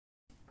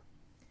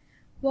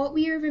What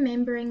we are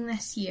remembering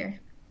this year.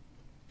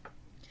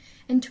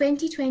 In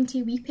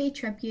 2020 we pay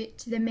tribute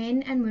to the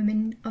men and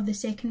women of the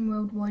Second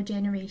World War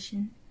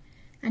generation,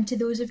 and to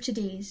those of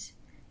today's,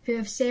 who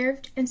have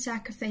served and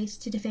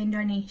sacrificed to defend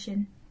our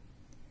nation.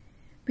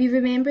 We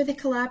remember the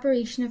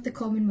collaboration of the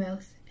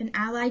Commonwealth and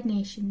Allied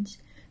nations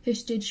who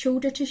stood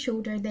shoulder to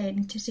shoulder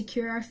then to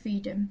secure our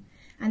freedom,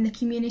 and the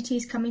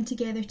communities coming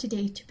together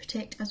today to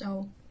protect us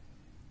all.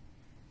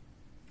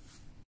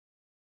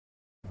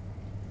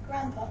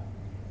 Grandpa,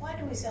 why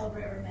do we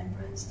celebrate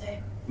Remembrance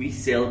Day? We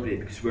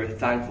celebrate because we're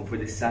thankful for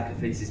the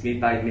sacrifices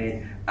made by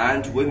men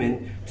and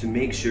women to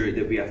make sure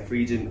that we have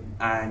freedom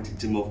and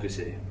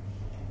democracy.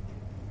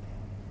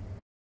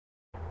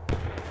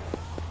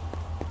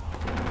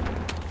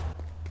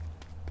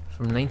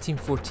 From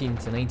 1914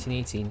 to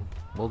 1918,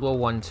 World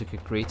War I took a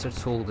greater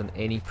toll than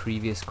any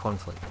previous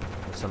conflict,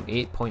 with some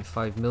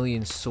 8.5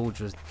 million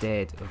soldiers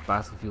dead of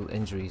battlefield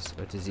injuries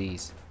or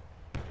disease.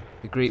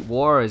 The Great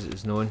War, as it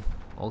was known,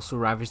 also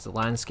ravaged the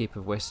landscape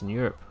of Western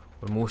Europe,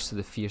 where most of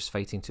the fierce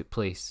fighting took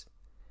place.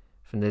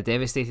 From the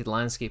devastated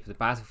landscape of the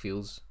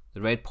battlefields, the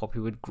red poppy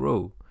would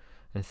grow,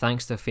 and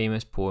thanks to a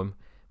famous poem,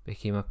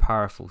 became a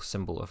powerful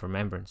symbol of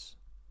remembrance.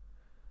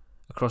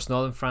 Across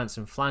northern France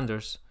and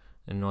Flanders,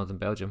 and northern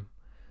Belgium,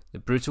 the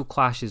brutal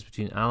clashes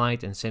between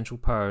Allied and Central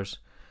powers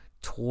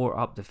tore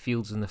up the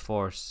fields and the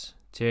forests,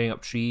 tearing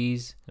up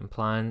trees and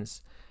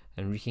plants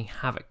and wreaking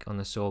havoc on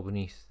the soil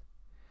beneath.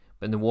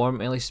 But in the warm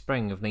early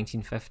spring of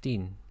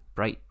 1915,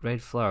 bright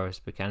red flowers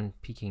began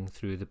peeking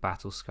through the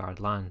battle-scarred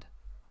land.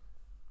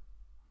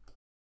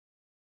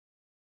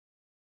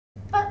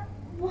 But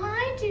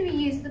why do we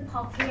use the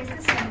poppy as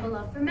the symbol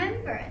of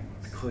remembrance?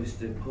 Because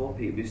the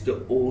poppy was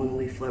the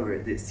only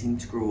flower that seemed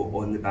to grow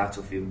on the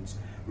battlefields,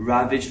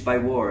 ravaged by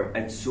war,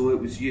 and so it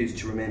was used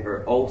to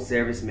remember all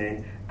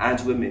servicemen and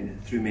women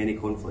through many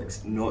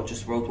conflicts, not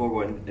just World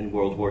War I and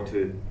World War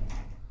II.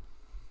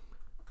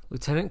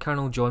 Lieutenant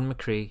Colonel John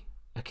McCrae,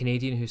 a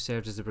Canadian who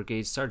served as the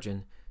brigade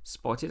surgeon,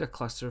 spotted a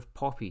cluster of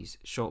poppies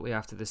shortly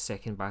after the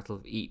Second Battle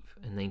of Ypres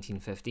in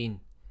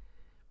 1915.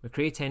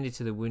 McCrae tended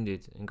to the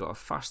wounded and got a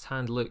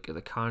first-hand look at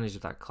the carnage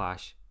of that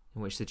clash,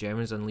 in which the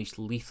Germans unleashed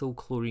lethal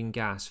chlorine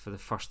gas for the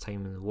first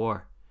time in the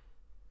war.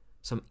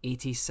 Some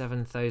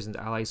 87,000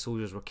 Allied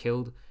soldiers were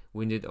killed,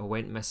 wounded or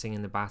went missing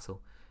in the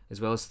battle,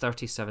 as well as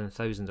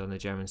 37,000 on the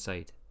German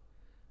side.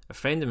 A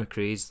friend of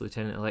McCrae's,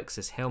 Lieutenant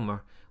Alexis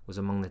Helmer, was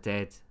among the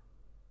dead.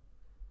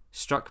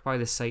 Struck by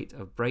the sight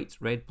of bright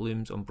red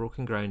blooms on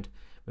broken ground,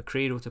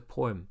 McCrae wrote a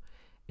poem,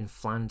 In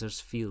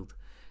Flanders Field,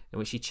 in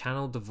which he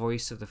channeled the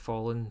voice of the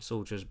fallen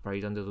soldiers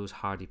buried under those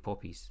hardy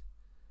poppies.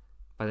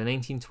 By the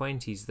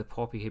 1920s, the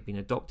poppy had been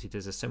adopted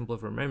as a symbol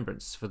of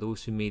remembrance for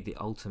those who made the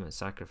ultimate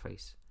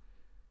sacrifice.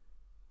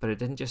 But it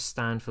didn't just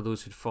stand for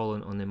those who'd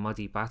fallen on the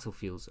muddy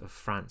battlefields of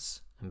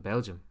France and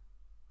Belgium.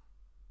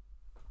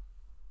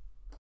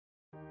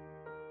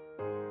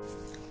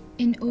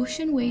 In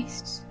ocean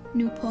wastes,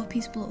 no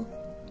poppies blow,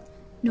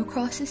 no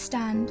crosses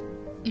stand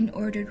in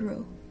ordered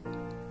row.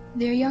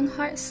 Their young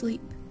hearts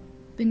sleep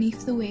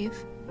beneath the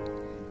wave,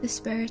 the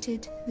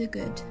spirited, the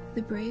good,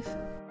 the brave.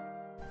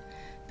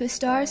 But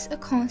stars a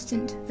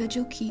constant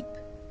vigil keep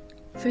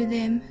for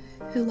them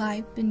who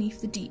lie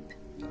beneath the deep.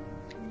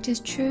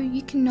 'Tis true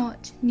you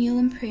cannot kneel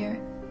in prayer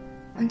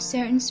on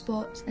certain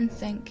spots and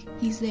think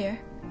he's there,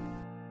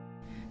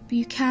 but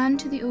you can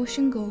to the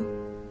ocean go,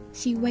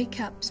 see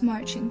whitecaps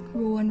marching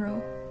row on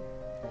row.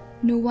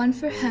 No one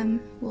for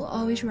him will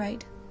always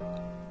ride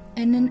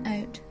in and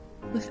out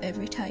with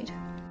every tide.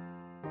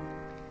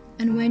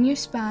 And when your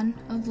span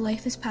of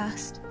life is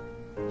past,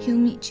 he'll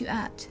meet you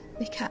at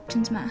the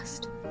captain's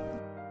mast.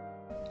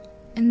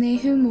 And they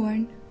who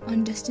mourn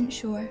on distant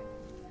shore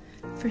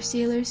for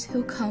sailors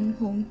who'll come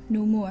home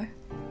no more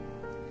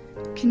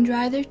can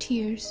dry their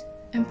tears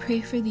and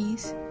pray for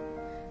these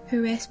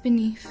who rest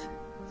beneath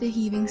the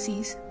heaving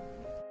seas.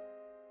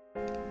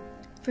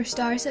 For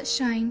stars that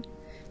shine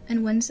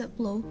and winds that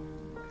blow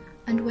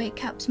and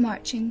whitecaps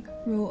marching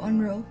row on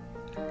row,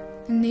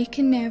 and they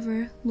can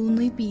never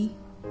lonely be,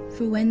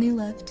 for when they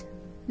lived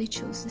they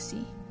chose the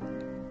sea.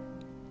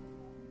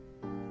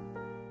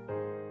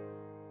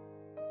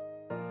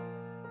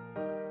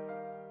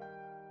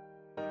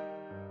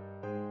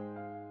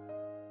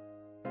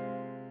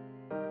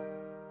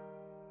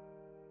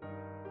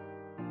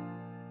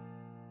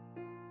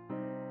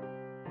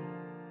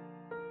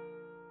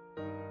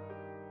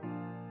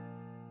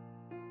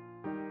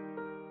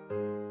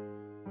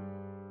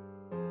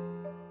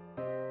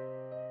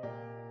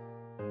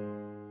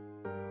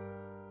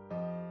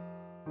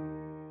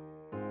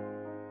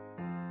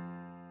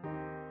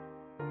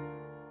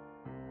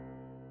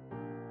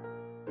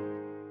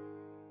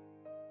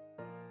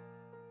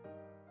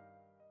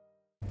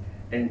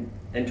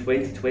 In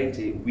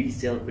 2020, we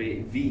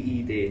celebrate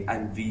VE Day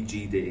and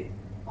VG Day.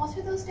 What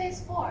are those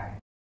days for?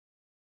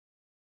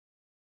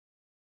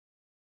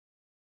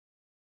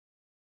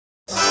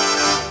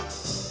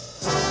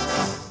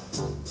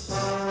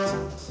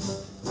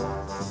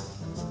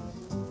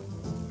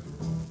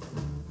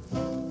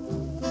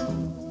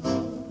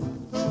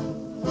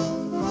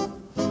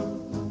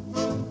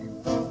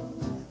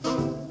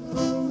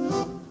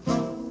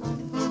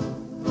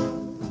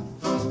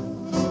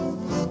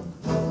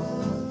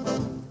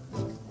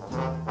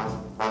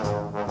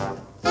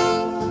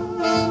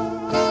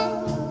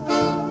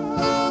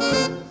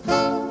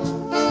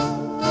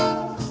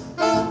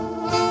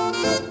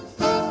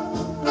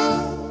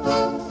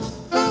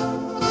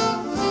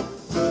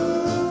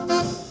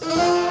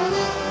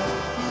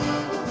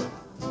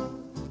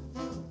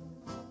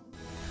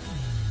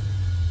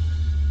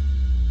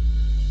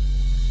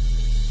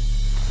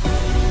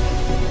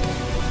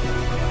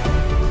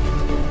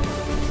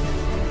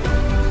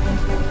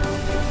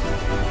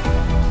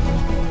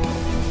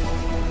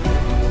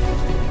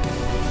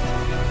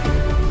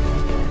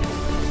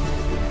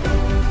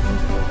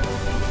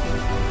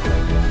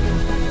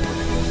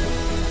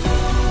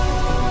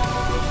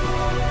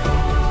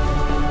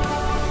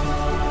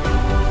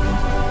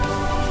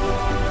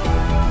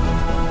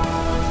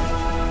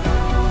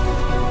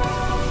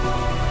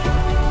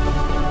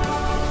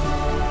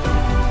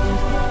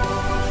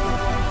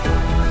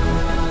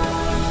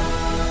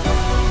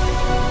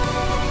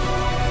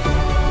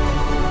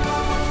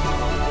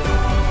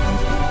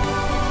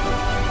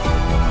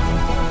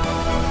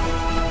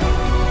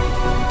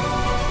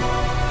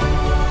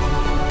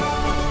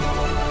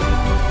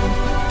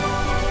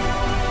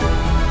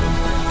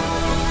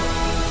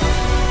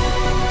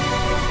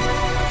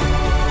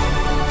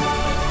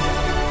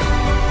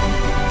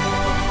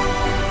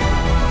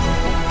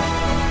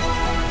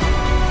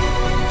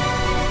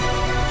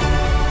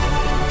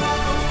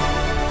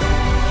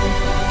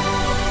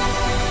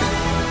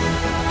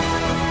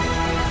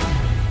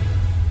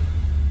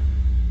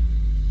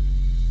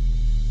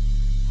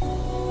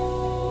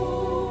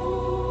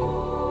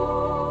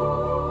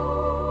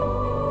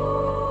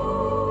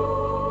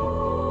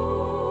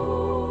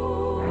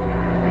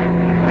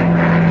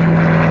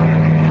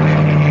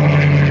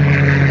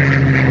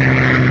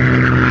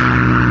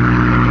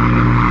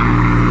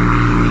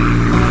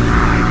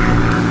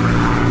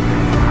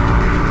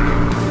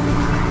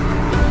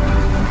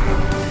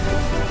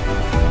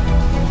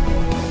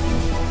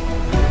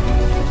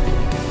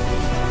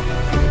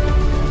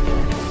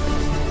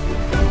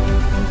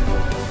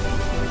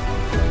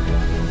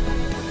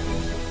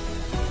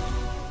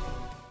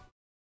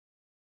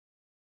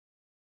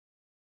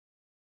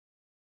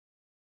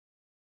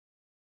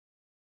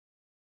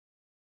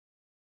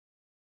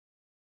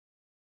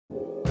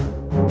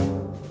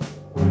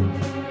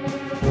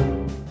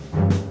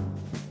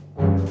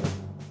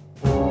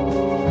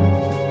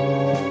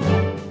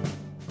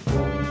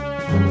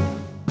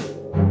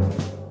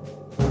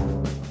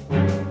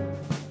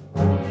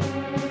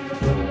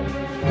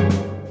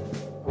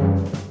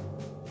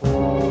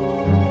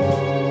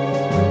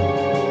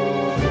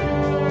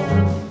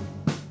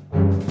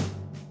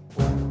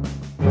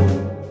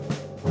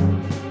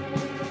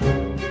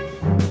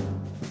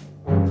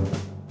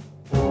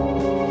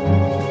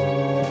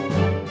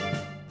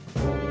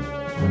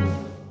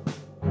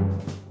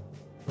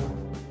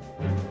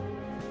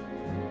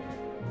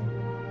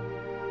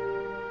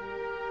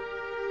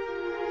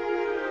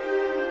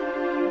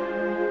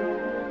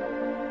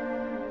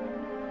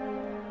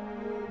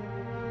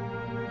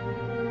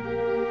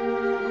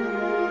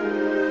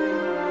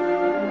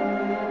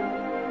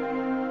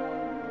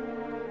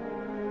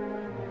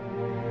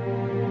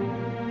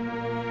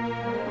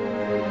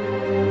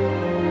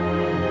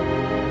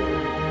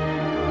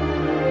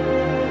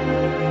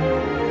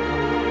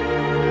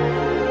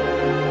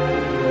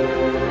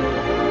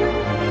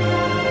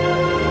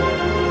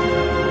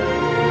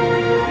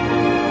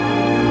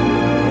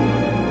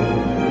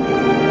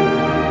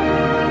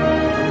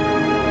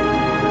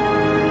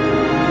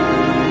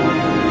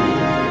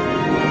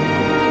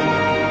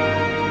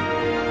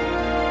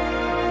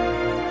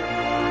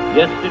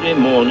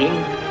 Friday morning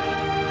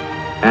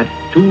at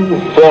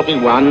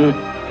 2:41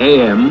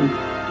 a.m.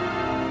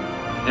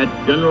 at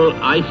General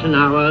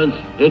Eisenhower's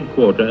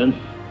headquarters,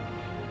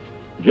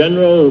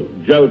 General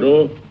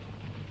Jodl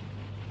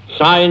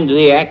signed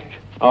the act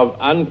of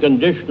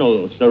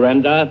unconditional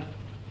surrender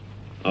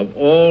of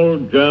all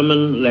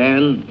German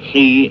land,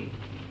 sea,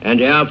 and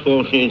air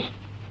forces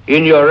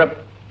in Europe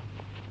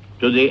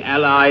to the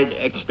Allied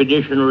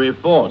Expeditionary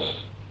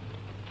Force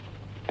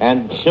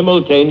and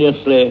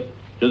simultaneously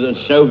to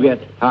the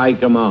Soviet High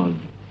Command.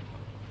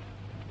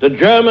 The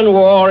German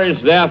war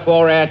is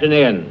therefore at an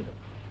end.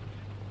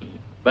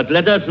 But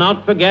let us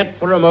not forget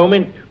for a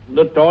moment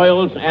the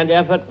toils and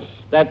efforts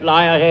that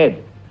lie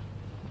ahead.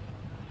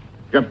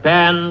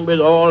 Japan,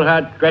 with all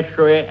her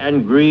treachery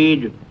and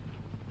greed,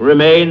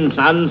 remains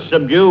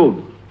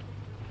unsubdued.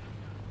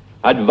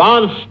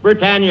 Advance,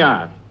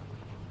 Britannia!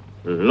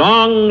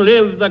 Long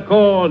live the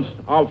cause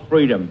of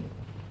freedom.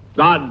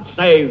 God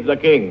save the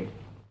King.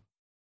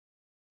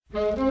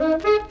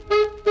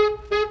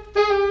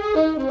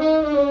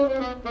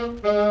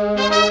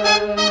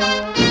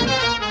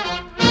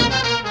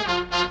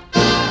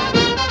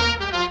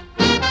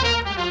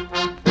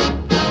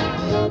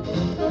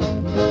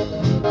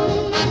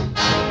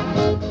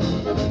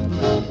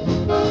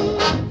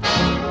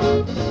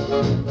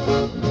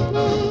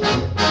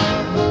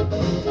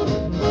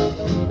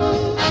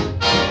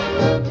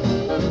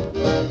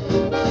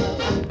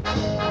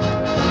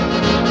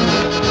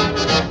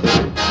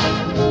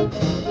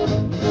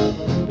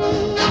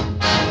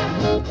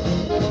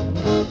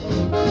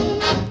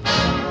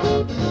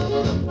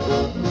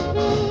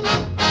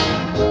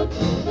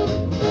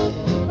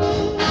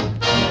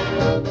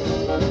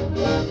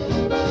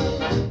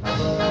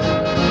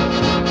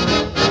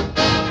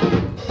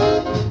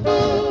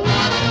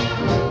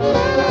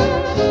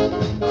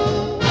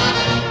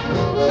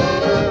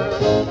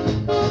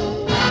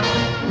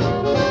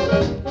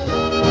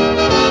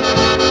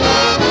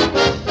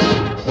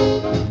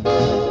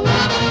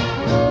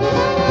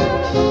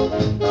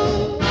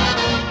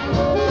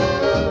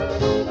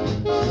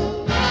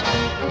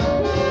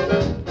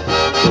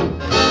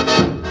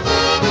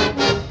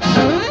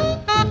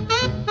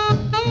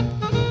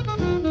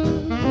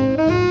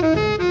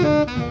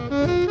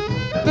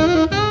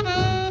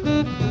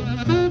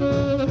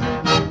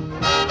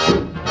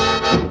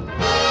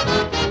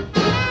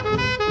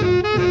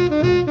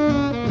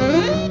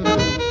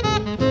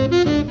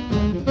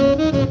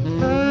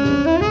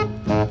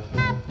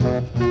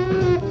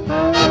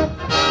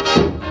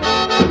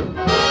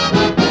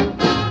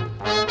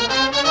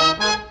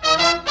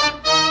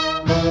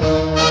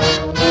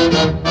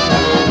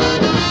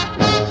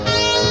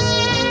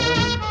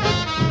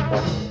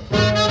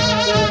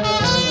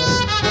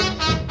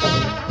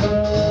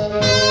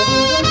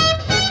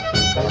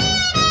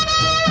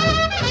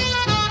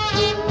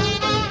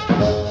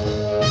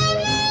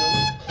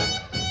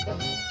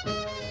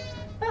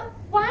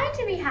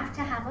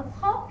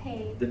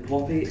 The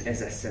poppy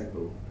is a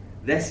symbol.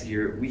 This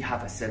year we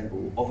have a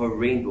symbol of a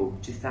rainbow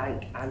to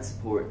thank and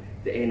support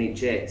the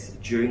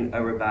NHS during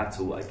our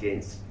battle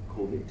against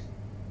COVID.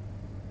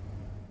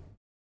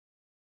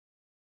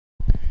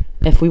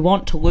 If we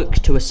want to look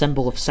to a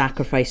symbol of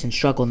sacrifice and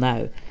struggle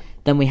now,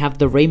 then we have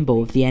the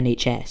rainbow of the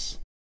NHS.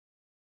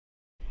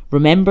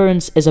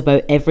 Remembrance is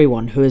about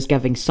everyone who is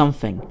giving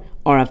something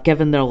or have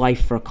given their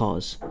life for a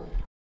cause.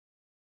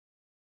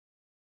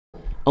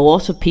 A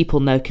lot of people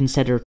now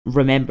consider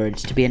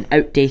remembrance to be an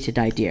outdated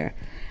idea,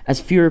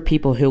 as fewer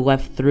people who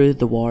lived through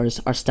the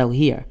wars are still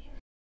here.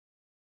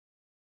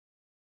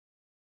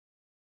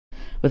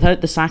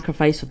 Without the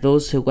sacrifice of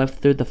those who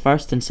lived through the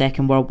First and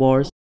Second World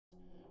Wars,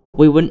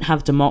 we wouldn't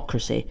have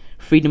democracy,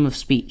 freedom of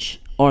speech,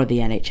 or the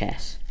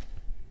NHS.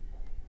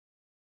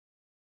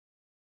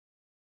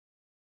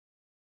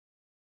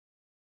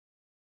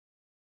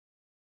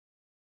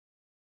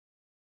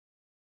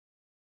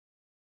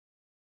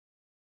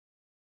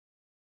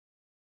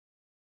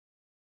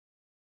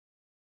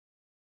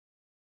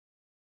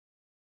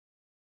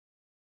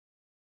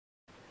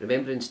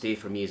 Remembrance Day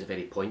for me is a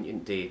very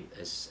poignant day,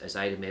 as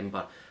I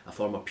remember a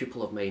former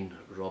pupil of mine,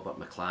 Robert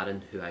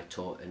McLaren, who I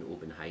taught in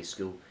Oban High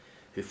School,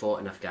 who fought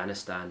in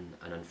Afghanistan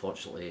and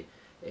unfortunately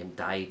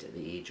died at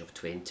the age of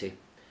 20.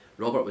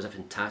 Robert was a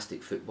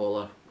fantastic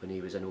footballer when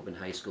he was in Oban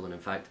High School, and in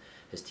fact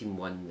his team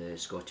won the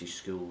Scottish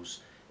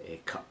Schools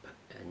Cup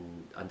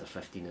in under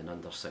 15 and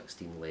under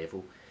 16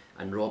 level,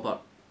 and Robert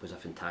was a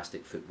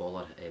fantastic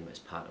footballer as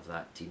part of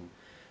that team.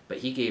 But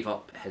he gave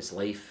up his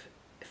life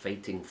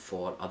fighting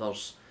for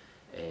others.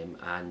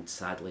 And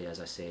sadly, as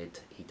I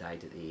said, he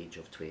died at the age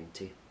of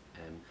 20.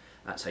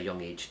 That's a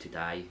young age to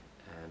die,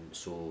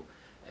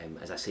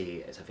 as I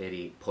say, it's a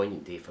very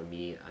poignant day for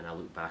me, and I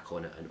look back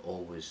on it and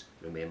always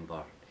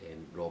remember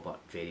Robert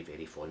very,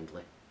 very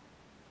fondly.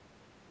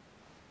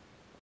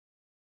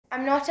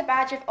 I'm not a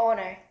badge of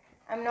honour,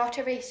 I'm not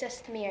a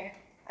racist smear,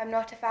 I'm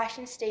not a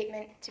fashion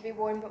statement to be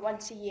worn but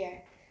once a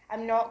year,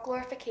 I'm not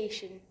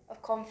glorification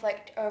of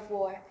conflict or of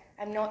war,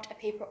 I'm not a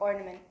paper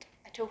ornament,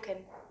 a token,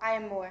 I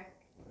am more.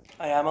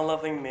 I am a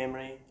loving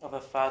memory of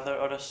a father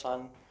or a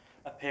son,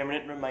 a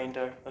permanent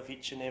reminder of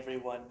each and every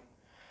one.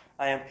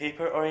 I am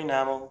paper or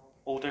enamel,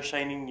 old or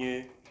shining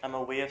new. I'm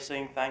a way of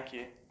saying thank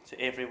you to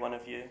every one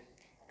of you.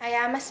 I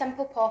am a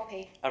simple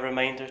poppy, A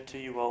reminder to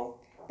you all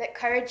that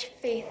courage,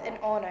 faith and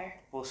honour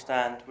will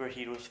stand where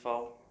heroes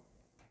fall.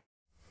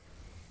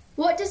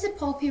 What does the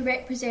poppy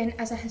represent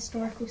as a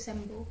historical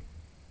symbol?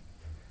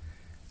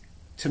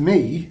 To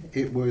me,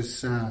 it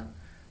was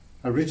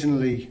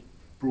originally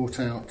brought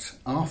out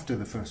after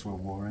the First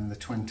World War in the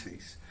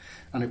 20s,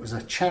 and it was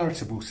a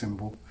charitable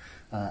symbol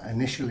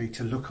initially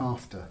to look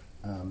after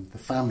the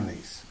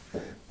families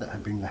that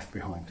had been left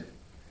behind.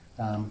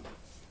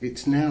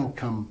 It's now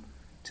come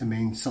to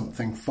mean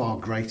something far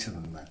greater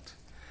than that,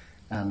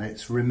 and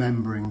it's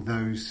remembering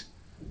those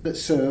that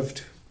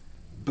served,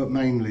 but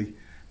mainly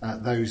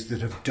those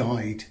that have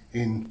died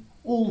in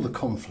all the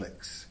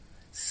conflicts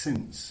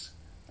since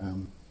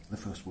the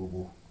First World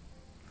War.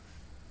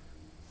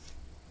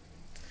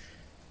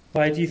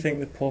 Why do you think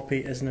the poppy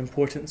is an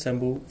important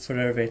symbol for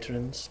our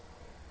veterans?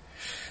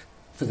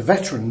 For the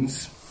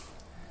veterans,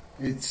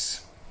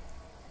 it's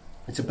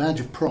a badge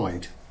of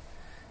pride.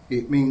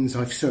 It means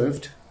I've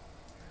served,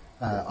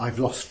 I've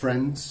lost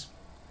friends,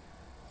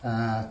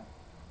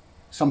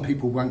 some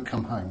people won't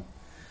come home.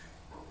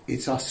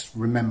 It's us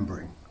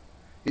remembering.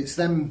 It's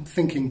them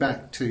thinking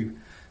back to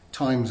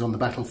times on the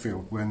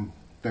battlefield when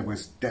there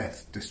was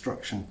death,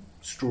 destruction,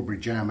 strawberry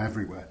jam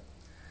everywhere.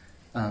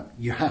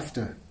 You have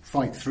to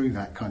fight through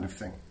that kind of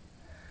thing.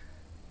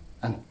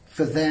 And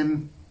for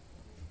them,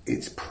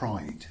 it's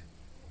pride.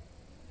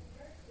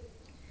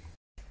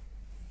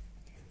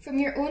 From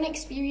your own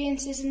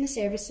experiences in the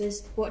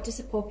services, what does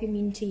the poppy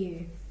mean to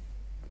you?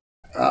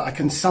 I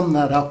can sum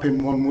that up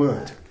in one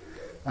word.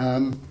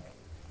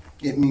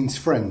 It means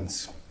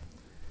friends.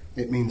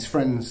 It means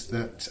friends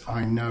that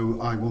I know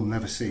I will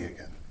never see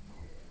again.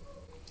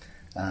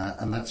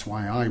 And that's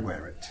why I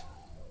wear it.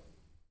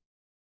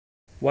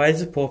 Why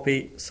is the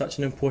poppy such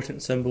an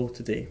important symbol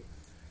today?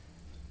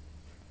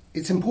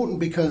 It's important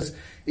because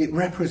it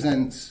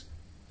represents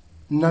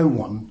no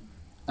one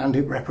and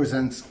it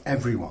represents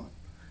everyone.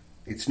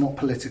 It's not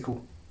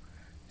political,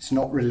 it's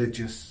not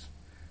religious.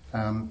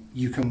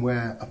 You can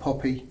wear a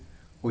poppy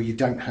or you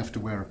don't have to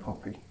wear a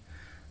poppy.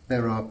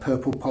 There are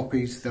purple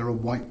poppies, there are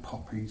white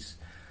poppies,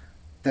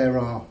 there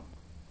are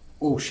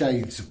all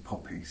shades of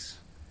poppies.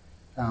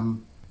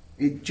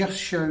 It just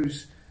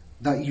shows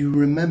that you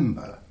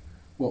remember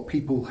what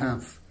people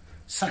have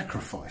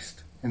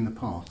sacrificed in the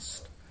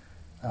past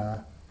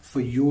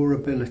for your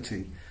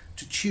ability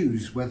to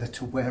choose whether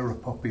to wear a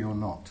poppy or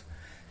not.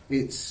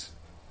 It's,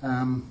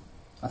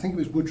 I think it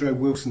was Woodrow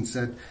Wilson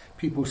said,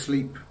 people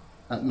sleep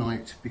at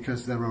night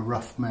because there are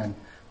rough men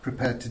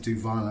prepared to do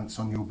violence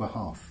on your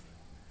behalf.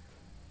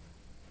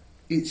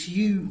 It's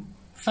you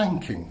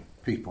thanking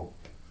people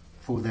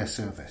for their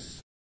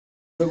service.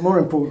 But more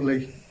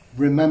importantly,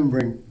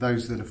 remembering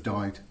those that have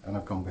died and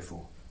have gone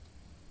before.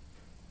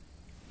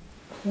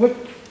 Whip,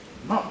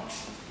 march.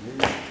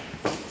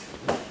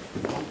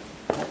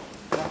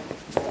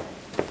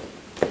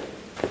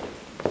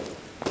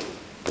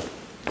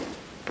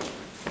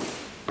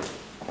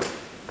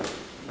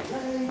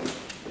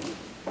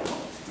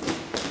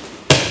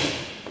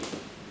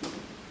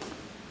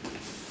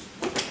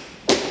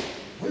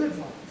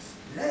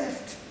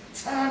 Left,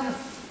 turn.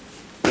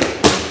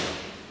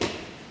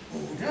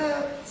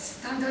 Order,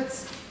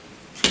 standards.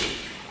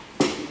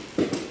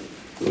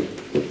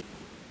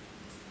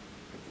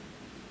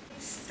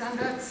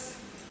 Standards.